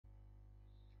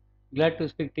Glad to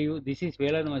speak to you. This is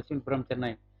Velan Mashin from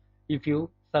Chennai. If you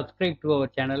subscribe to our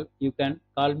channel, you can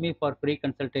call me for free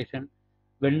consultation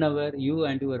whenever you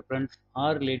and your friends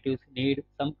or relatives need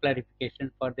some clarification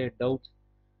for their doubts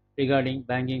regarding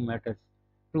banking matters.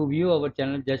 To view our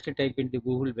channel, just type into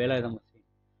Google Velan Mashin.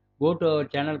 Go to our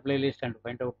channel playlist and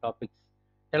find out topics.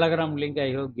 Telegram link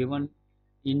I have given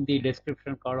in the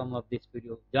description column of this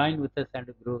video. Join with us and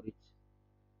grow rich.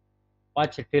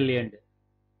 Watch till end.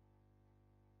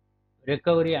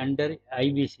 Recovery under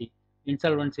IBC,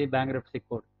 Insolvency Bankruptcy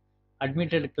Code.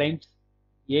 Admitted claims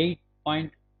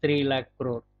 8.3 lakh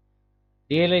crore.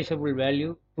 Realizable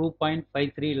value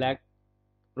 2.53 lakh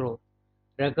crore.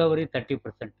 Recovery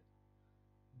 30%.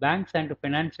 Banks and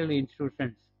financial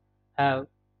institutions have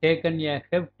taken a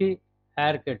hefty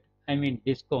haircut,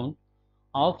 discount,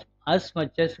 of as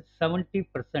much as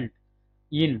 70%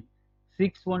 in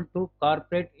 612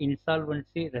 corporate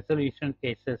insolvency resolution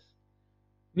cases,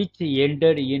 which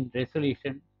ended in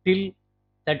resolution till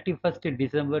 31st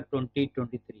December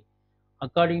 2023,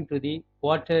 according to the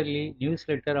quarterly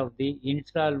newsletter of the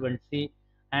Insolvency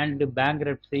and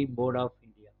Bankruptcy Board of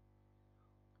India.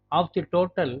 Of the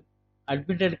total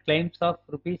admitted claims of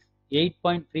rupees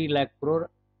 8.3 lakh crore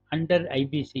under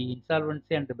IBC,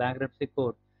 Insolvency and Bankruptcy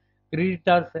Code,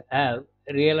 creditors have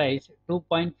realized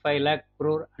 2.5 lakh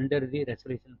crore under the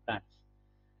resolution plans.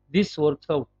 This works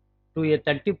out to a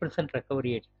 30%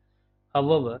 recovery rate.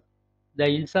 However, the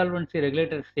insolvency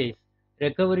regulator says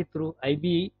recovery through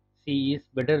IBC is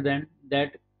better than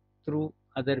that through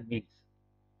other means.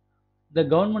 The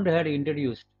government had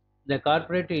introduced the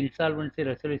Corporate Insolvency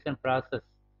Resolution Process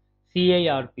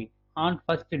 (CIRP) on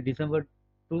 1st December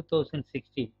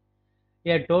 2016.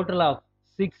 A total of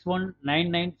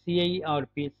 6199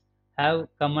 CIRPs have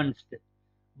commenced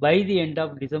by the end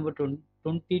of December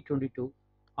 2022.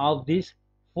 Of these,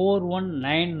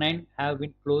 4199 have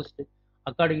been closed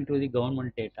according to the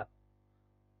government data.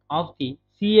 Of the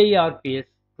CIRPs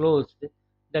closed,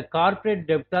 the corporate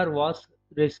debtor was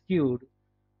rescued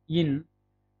in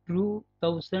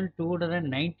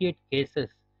 2,298 cases,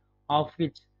 of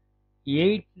which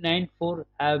 894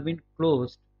 have been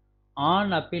closed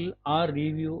on appeal or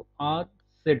review or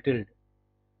settled.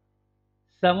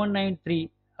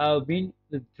 793 have been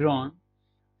withdrawn.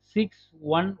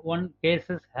 611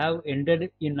 cases have ended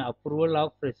in approval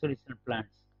of resolution plans.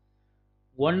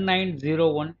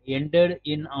 1901 ended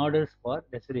in orders for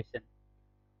resolution.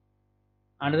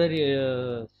 Another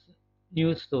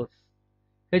news source: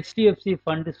 HDFC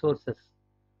fund sources.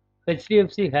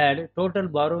 HDFC had total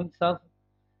borrowings of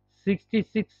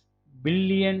 66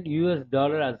 billion US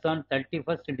dollar as on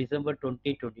 31st December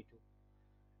 2022.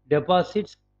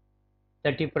 Deposits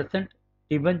 30%,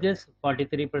 debentures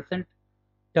 43%,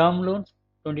 term loans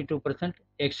 22%,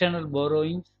 external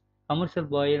borrowings, commercial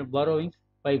borrowings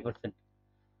 5%.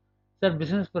 Sir,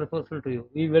 business proposal to you.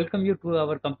 We welcome you to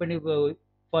our company for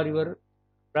your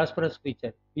prosperous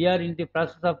future. We are in the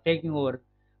process of taking over,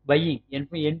 buying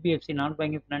NBFC,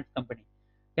 non-banking finance company.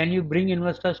 Can you bring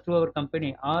investors to our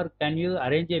company, or can you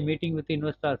arrange a meeting with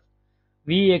investors?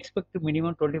 We expect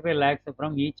minimum 25 lakhs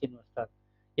from each investor.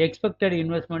 Expected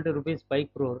investment rupees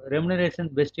 5 crore. Remuneration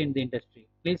best in the industry.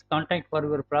 Please contact for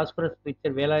your prosperous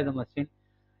future Vela the Machine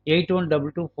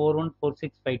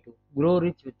 8122414652. Grow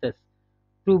rich with us.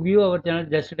 To view our channel,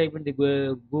 just type in the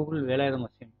Google Vela the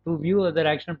Machine. To view other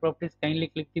action properties, kindly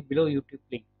click the below YouTube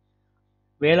link.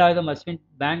 Vela the Machine,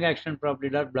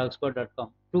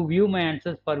 bankactionproperty.blogspot.com. To view my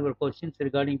answers for your questions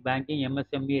regarding banking,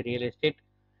 MSME, real estate,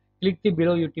 click the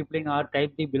below YouTube link or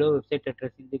type the below website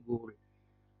address in the Google.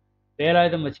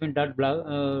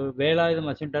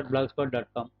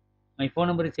 Velayamachine.blogspot.com. My phone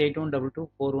number is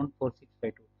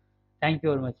 8122414652. Thank you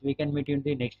very much. We can meet you in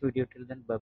the next video. Till then, bye.